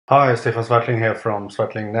Hi, Stefan Swartling here from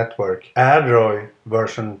Swartling Network. Airdroid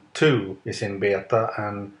version 2 is in beta,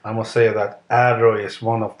 and I must say that Airdroid is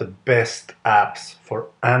one of the best apps for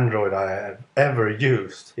Android I have ever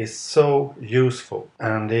used. It's so useful,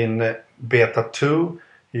 and in beta 2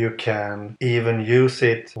 you can even use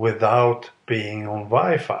it without being on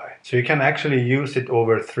Wi-Fi. So you can actually use it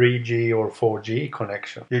over 3G or 4G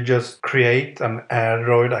connection. You just create an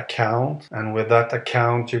Airdroid account, and with that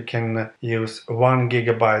account you can use 1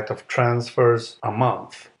 gigabyte of transfers a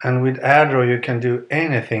month. And with Airdroid you can do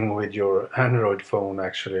anything with your Android phone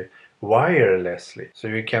actually wirelessly. So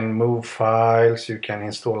you can move files, you can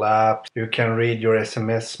install apps, you can read your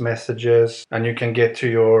SMS messages, and you can get to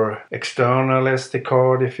your external SD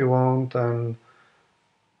card if you want, and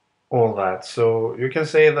all that. So you can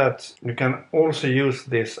say that you can also use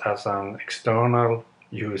this as an external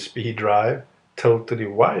USB drive totally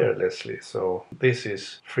wirelessly. So this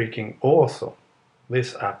is freaking awesome.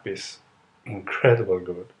 This app is incredible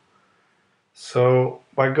good. So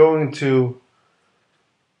by going to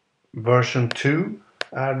version 2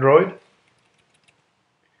 Airdroid,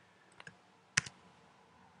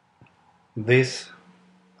 this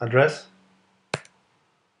address,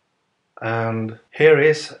 and here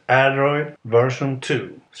is Airdroid version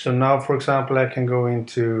 2. So now, for example, I can go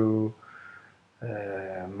into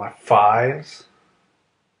my files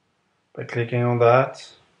by clicking on that,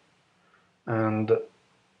 and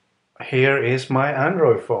here is my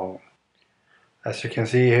Android phone. As you can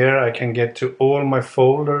see here, I can get to all my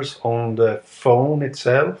folders on the phone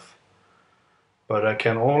itself, but I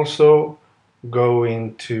can also go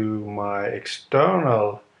into my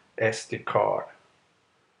external SD card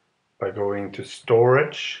by going to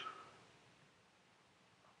storage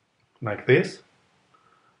like this,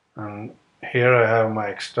 and here I have my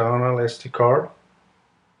external SD card.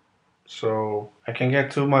 So I can get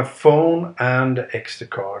to my phone and SD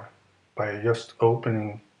card by just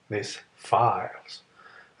opening these files.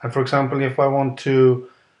 And for example, if I want to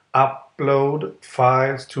upload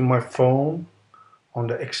files to my phone on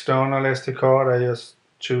the external SD card, I just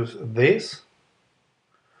choose this,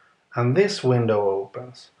 and this window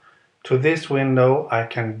opens. To this window I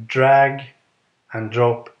can drag and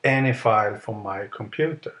drop any file from my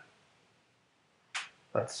computer.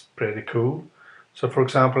 That's pretty cool. So for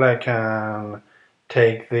example, I can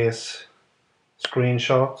take this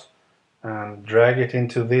screenshot and drag it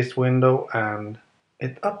into this window, and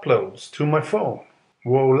it uploads to my phone.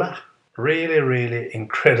 Voila! Really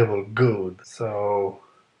incredible good. So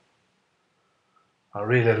I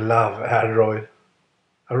really love Airdroid.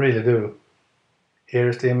 I really do.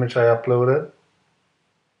 Here's the image I uploaded.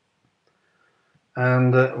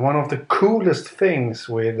 And one of the coolest things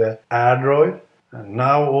with Airdroid, and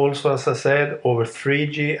now also, as I said, over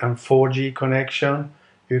 3G and 4G connection,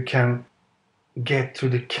 you can get to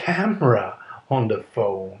the camera on the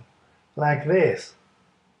phone like this.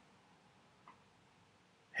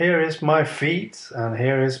 Here is my feet and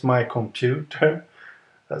here is my computer.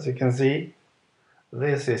 As you can see,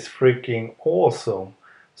 this is freaking awesome.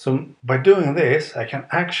 So by doing this, I can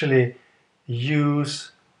actually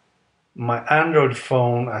use my Android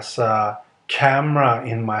phone as a camera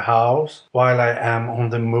in my house while I am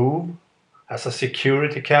on the move, as a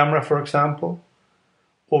security camera, for example,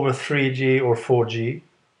 over 3G or 4G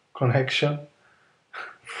connection.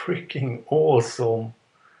 Freaking awesome.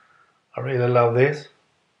 I really love this.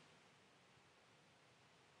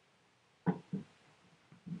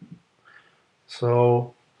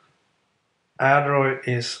 So Airdroid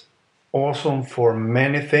is awesome for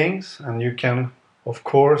many things, and you can of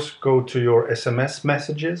course go to your SMS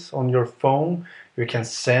messages on your phone. You can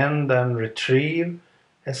send and retrieve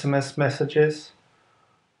SMS messages.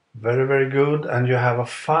 Very good. And you have a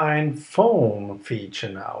find phone feature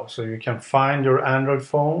now, so you can find your Android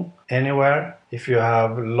phone anywhere. If you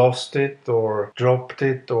have lost it or dropped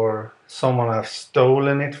it or someone has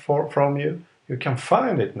stolen it from you, you can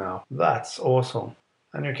find it now. That's awesome.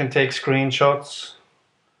 And you can take screenshots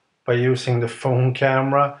by using the phone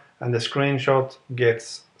camera, and the screenshot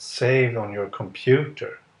gets saved on your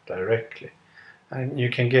computer directly. And you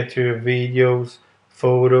can get to your videos,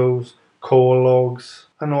 photos, call logs,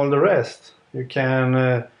 and all the rest. You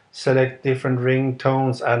can select different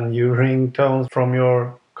ringtones, add new ringtones from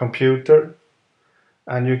your computer,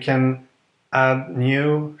 and you can add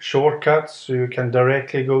new shortcuts, so you can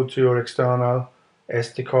directly go to your external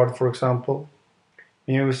SD card, for example.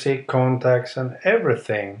 Music, contacts, and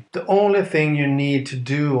everything. The only thing you need to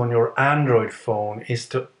do on your Android phone is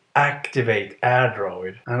to activate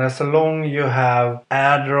Airdroid. And as long you have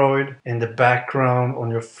Airdroid in the background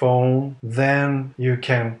on your phone, then you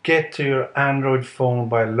can get to your Android phone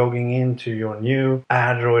by logging into your new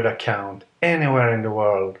Airdroid account anywhere in the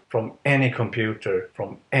world, from any computer,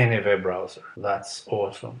 from any web browser. That's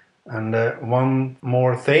awesome. And one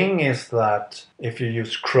more thing is that if you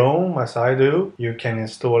use Chrome, as I do, you can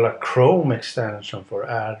install a Chrome extension for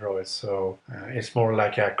Airdroid. So it's more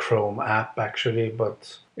like a Chrome app actually,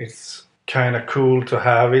 but it's kind of cool to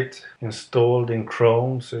have it installed in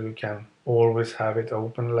Chrome, so you can always have it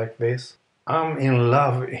open like this. I'm in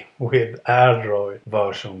love with Airdroid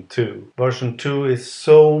version 2. Version 2 is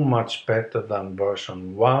so much better than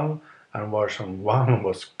version 1, and version 1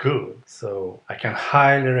 was good. So I can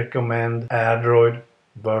highly recommend Airdroid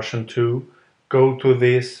version 2. Go to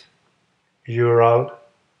this URL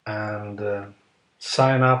and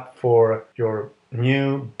sign up for your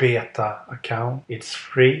new beta account. It's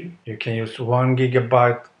free. You can use 1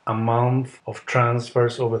 gigabyte a month of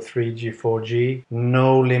transfers over 3G, 4G.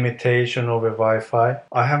 No limitation over Wi-Fi.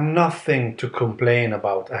 I have nothing to complain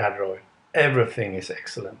about Airdroid. Everything is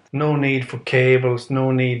excellent. No need for cables,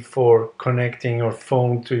 no need for connecting your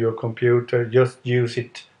phone to your computer. Just use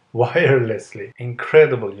it wirelessly.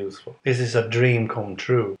 Incredibly useful. This is a dream come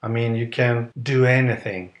true. I mean, you can do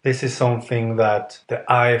anything. This is something that the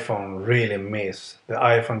iPhone really miss. The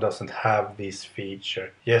iPhone doesn't have this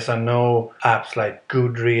feature. Yes, I know apps like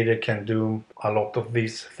Goodreader can do a lot of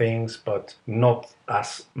these things, but not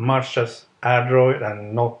as much as Airdroid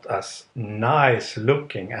and not as nice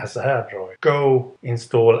looking as Airdroid. Go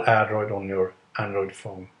install Airdroid on your Android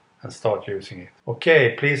phone and start using it.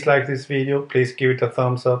 Okay, please like this video, please give it a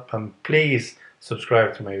thumbs up, and please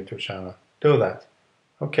subscribe to my YouTube channel. Do that.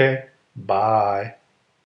 Okay, bye.